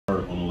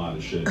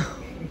of shit.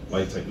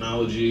 Like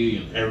technology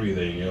and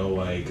everything, you know,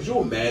 like, could you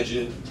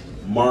imagine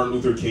Martin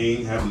Luther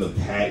King having the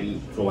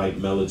patent for like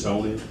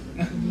melatonin?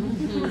 You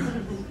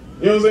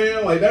know what I'm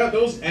saying? Like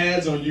those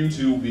ads on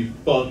YouTube would be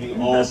fucking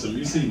awesome.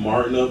 You see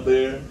Martin up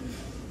there,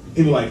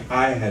 he'd be like,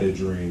 I had a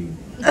dream.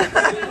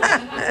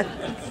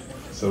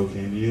 So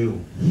can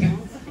you.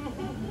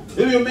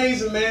 It'd be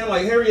amazing, man.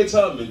 Like Harriet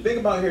Tubman. Think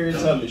about Harriet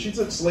Tubman. She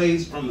took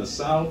slaves from the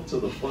South to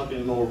the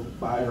fucking North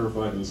by her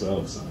fucking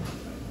self, son.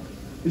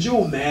 Could you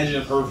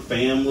imagine if her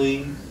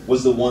family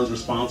was the ones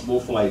responsible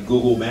for like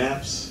Google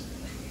Maps?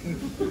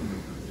 You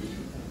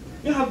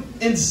know how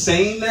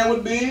insane that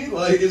would be?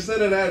 Like,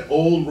 instead of that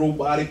old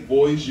robotic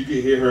voice, you could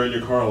hear her in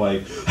your car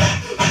like,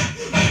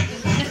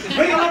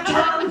 make a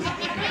turn!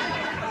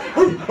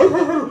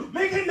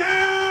 Make it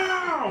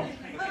now!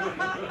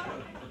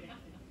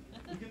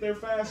 You get there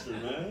faster,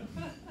 man.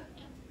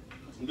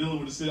 I'm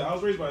dealing with I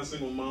was raised by a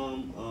single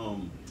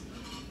mom.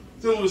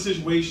 Dealing with a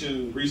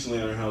situation recently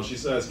at her house. She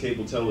still has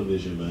cable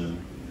television, man.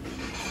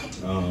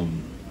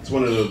 It's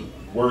one of the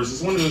worst.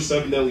 It's one of the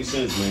 7 deadly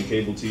sins, man.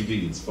 Cable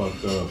TV. It's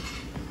fucked up.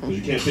 Because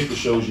you can't pick the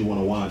shows you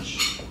want to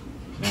watch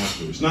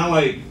after. It's not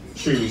like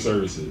streaming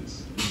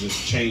services. You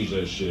just change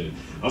that shit.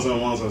 I was on my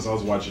mom's house. I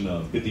was watching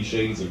 50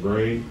 Shades of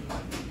Grey.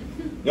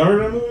 Y'all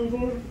heard that movie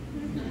before?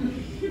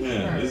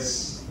 Yeah,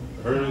 it's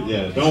heard.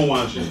 Yeah, don't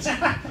watch it.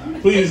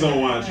 Please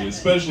don't watch it,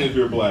 especially if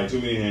you're black. Too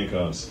many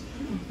handcuffs.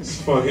 It's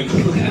fucking.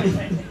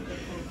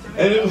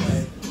 And it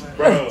was,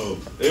 bro,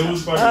 it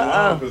was fucking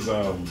wild because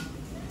I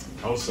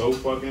was so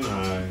fucking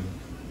high.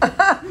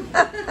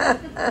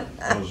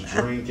 I was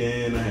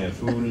drinking, I had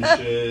food and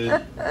shit.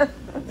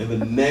 And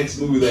the next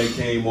movie that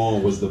came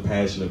on was The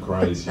Passion of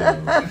Christ, yo.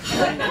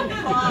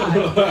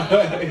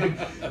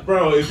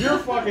 Bro, if you're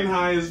fucking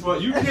high as fuck,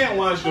 you can't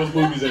watch those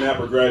movies in that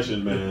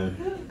progression, man.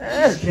 You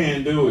just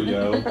can't do it,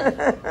 yo.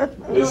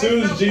 As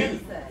soon as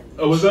Jesus...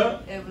 Oh, what's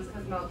that? It was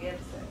because Mel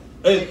Gibson.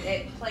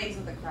 It plays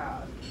with the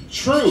crowd.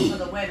 True. For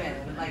the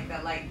women, like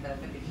the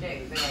 50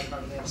 Shades, they like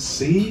Mel Gibson.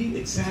 See?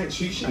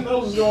 Exactly. She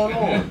knows what's going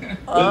on.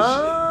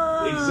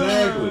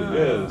 Exactly.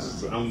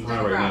 Yes. I'm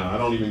high right now. I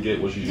don't even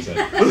get what she just said.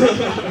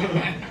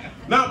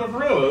 Nah, but for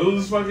real, it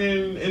was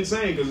fucking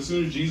insane because as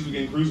soon as Jesus was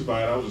getting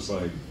crucified, I was just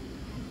like,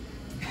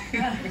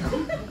 I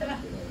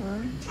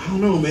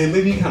don't know, man.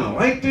 Maybe he kind of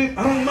liked it.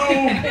 I don't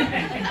know.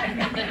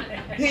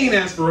 He ain't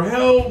asked for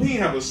help. He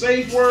ain't have a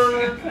safe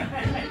word.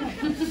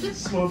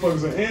 This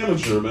motherfucker's an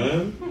amateur,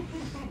 man.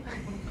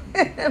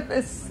 Have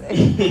a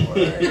safe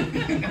word.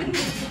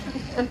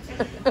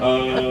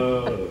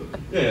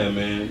 Yeah,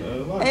 man. A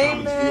lot of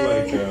comments feel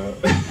like,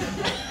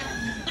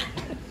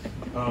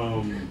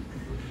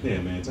 yeah,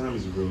 man.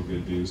 Tommy's a real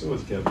good dude. So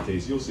is Kevin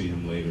Case. You'll see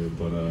him later.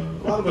 But a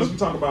lot of us, we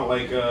talk about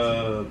like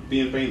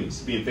being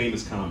famous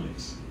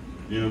comics.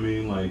 You know what I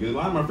mean? Like a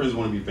lot of my friends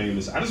want to be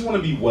famous. I just want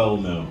to be well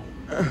known.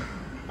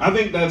 I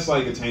think that's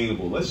like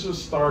attainable. Let's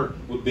just start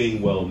with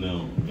being well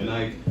known. And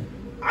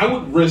I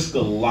would risk a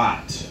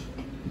lot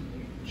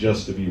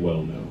just to be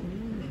well known.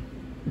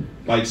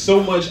 Like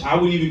so much, I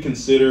would even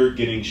consider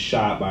getting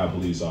shot by a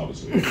police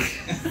officer.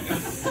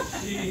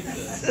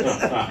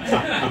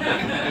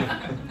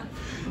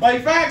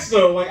 Like facts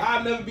though, like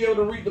I'd never be able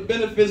to reap the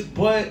benefits,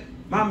 but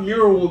my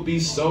mural would be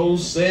so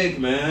sick,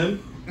 man.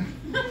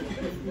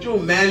 Could you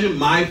imagine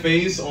my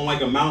face on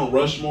like a Mount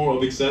Rushmore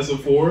of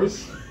excessive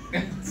force?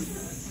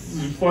 It's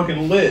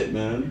fucking lit,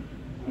 man.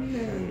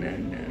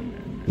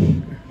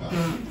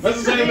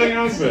 That's the same thing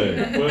I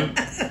say, but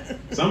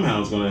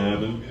somehow it's gonna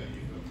happen.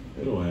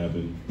 It'll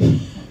happen.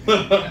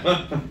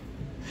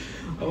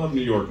 I love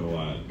New York a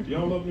lot. Do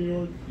y'all love New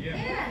York?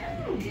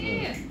 Yeah.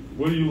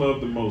 What do you love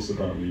the most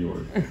about New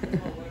York?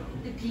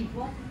 The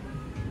people.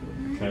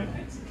 Okay.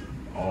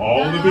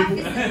 All the people?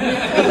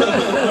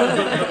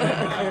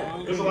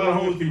 There's a lot of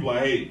homeless people I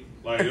hate.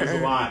 Like, there's a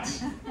lot.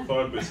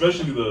 Fuck,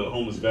 especially the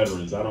homeless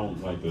veterans. I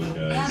don't like those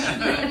guys.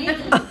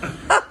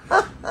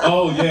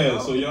 Oh, yeah.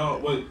 So y'all,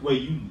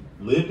 wait, you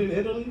lived in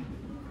Italy?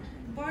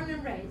 Born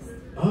and raised.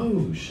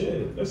 Oh,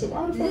 shit. That's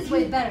why the fuck This is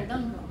way better,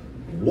 don't know.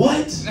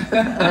 What?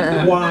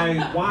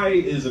 Why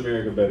is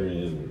America better than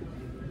Italy?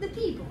 The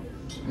people.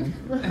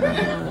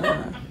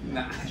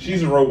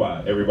 She's a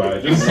robot,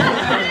 everybody. Just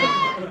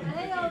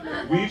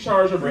we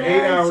charged her for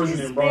 8 hours and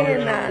then brought her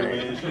down here,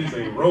 man. She's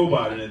a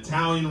robot, an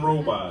Italian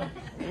robot.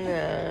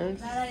 Yes.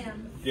 That I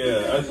am.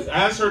 Yeah,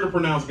 ask her to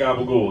pronounce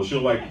gabagool.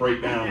 She'll like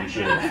break down and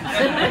shit.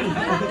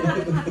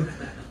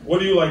 What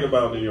do you like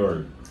about New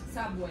York?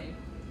 Subway.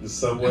 The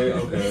subway?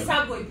 Okay. The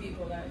subway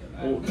people.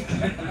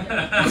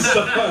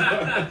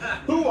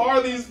 Who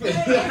are these people?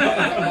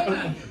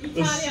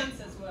 Italians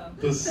as well.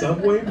 The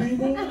subway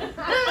people?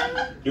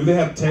 Do they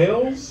have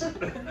tails?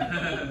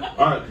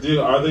 Are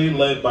they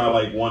led by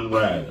like one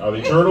rat? Are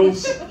they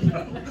turtles?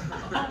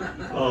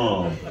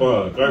 Oh, fuck.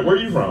 All right, where are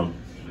you from?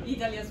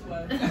 Italy as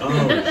well.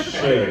 Oh,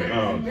 shit.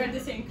 Oh. We're the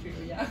same crew,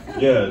 yeah.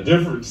 Yeah,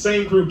 different,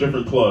 same crew,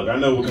 different plug. I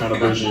know what kind of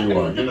person you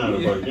are. You're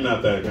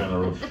not that kind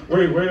of. What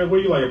do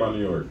you like about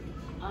New York?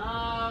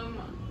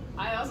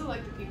 I also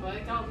like the people. I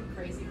like all the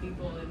crazy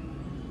people, and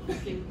you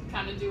can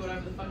kind of do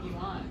whatever the fuck you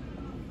want.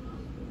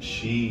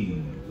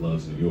 She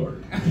loves New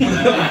York.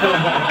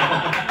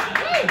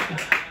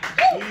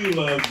 She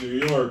loves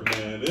New York,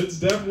 man. It's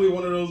definitely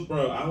one of those,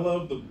 bro. I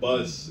love the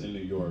bus in New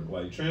York.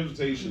 Like,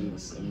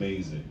 transportation's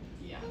amazing.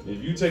 Yeah.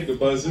 If you take the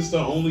bus, it's the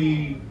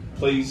only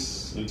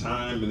place and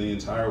time in the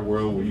entire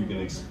world where you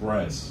can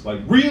express, like,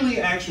 really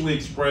actually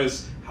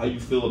express how you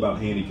feel about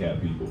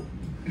handicapped people.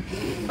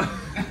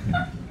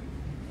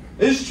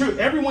 It's true.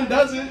 Everyone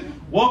does it.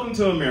 Welcome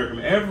to America,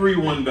 man.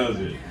 Everyone does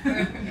it.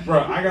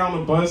 Bro, I got on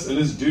the bus and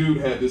this dude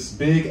had this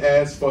big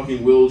ass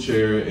fucking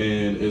wheelchair,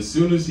 and as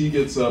soon as he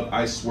gets up,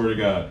 I swear to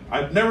God,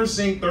 I've never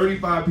seen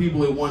 35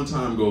 people at one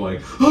time go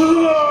like,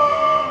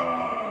 ah!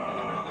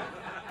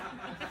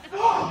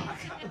 Fuck!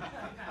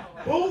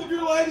 Both of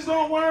your legs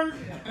don't work?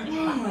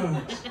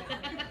 Fuck.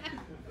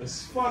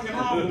 It's fucking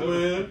awful,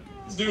 man.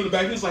 This dude in the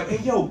back, he's like, hey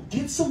yo,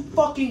 get some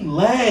fucking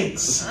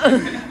legs.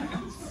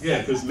 Yeah,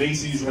 because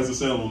Macy's has a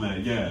sale on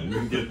that. Yeah, you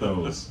can get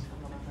those.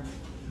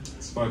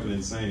 It's fucking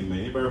insane, man.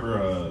 Anybody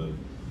ever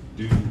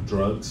do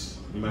drugs?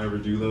 You might ever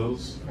do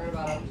those? Heard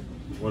about them.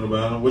 What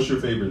about them? What's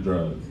your favorite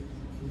drug?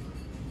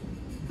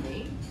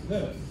 Me?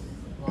 Yeah.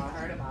 Well, I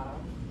heard about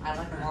them. I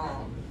like them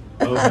all.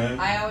 Okay.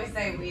 I always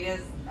say weed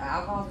is,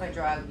 alcohol is my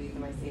drug, weed is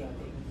my COD.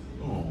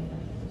 Oh.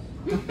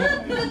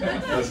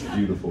 That's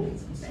beautiful.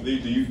 Do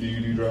you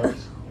do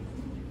drugs?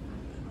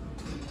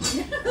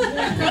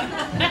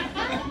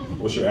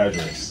 What's your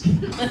address?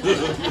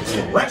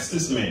 Arrest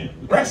this man.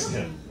 Arrest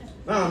him.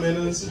 Nah, man,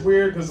 this is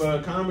weird because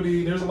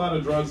comedy, there's a lot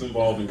of drugs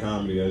involved in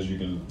comedy, as you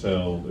can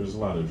tell. There's a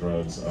lot of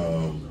drugs.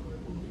 I'm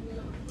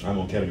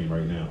on ketamine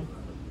right now.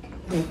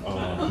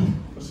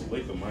 Let's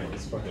lick the mic.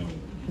 It's fucking.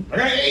 I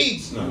got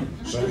AIDS! No.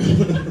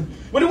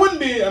 But it wouldn't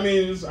be, I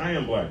mean, I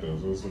am black though,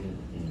 so it's looking.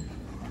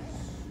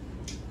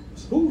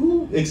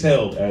 Who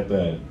exhaled at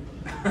that?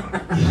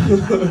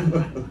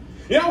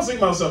 Yeah, I was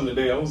thinking about something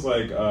today. I was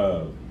like,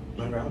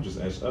 maybe I'll just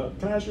ask.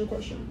 Can I ask you a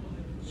question?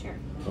 Sure.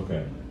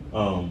 Okay.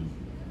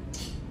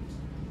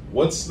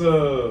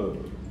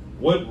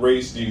 What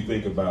race do you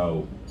think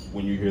about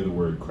when you hear the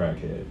word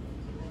crackhead?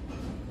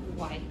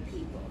 White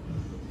people.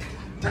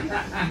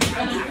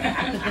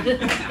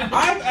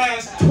 I've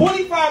asked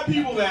 25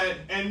 people that,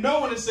 and no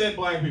one has said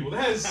black people.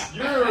 There's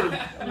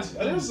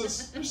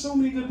so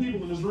many good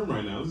people in this room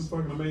right now. This is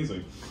fucking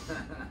amazing.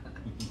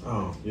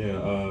 Oh, yeah,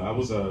 I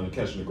was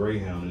catching a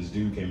Greyhound, and this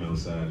dude came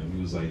outside, and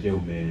he was like, yo,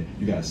 man,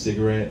 you got a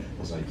cigarette? I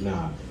was like,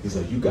 nah. He's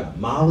like, you got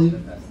Molly?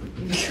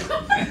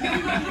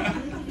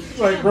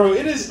 Like, bro,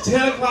 it is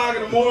 10 o'clock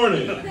in the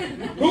morning.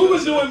 Who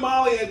was doing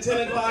Molly at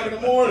 10 o'clock in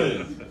the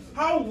morning?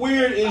 How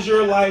weird is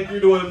your life you're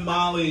doing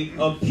Molly,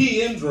 a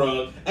PM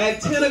drug, at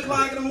 10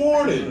 o'clock in the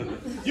morning?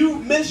 You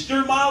missed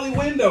your Molly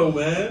window,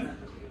 man.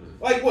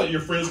 Like what,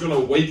 your friend's gonna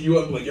wake you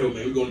up like, yo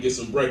man, we're gonna get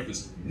some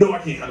breakfast. No, I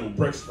can't have no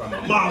breakfast by my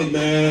Molly,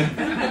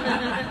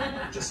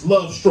 man. Just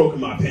love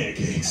stroking my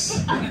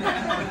pancakes.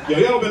 Yo,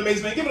 y'all been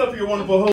amazing, man. Give it up for your wonderful host.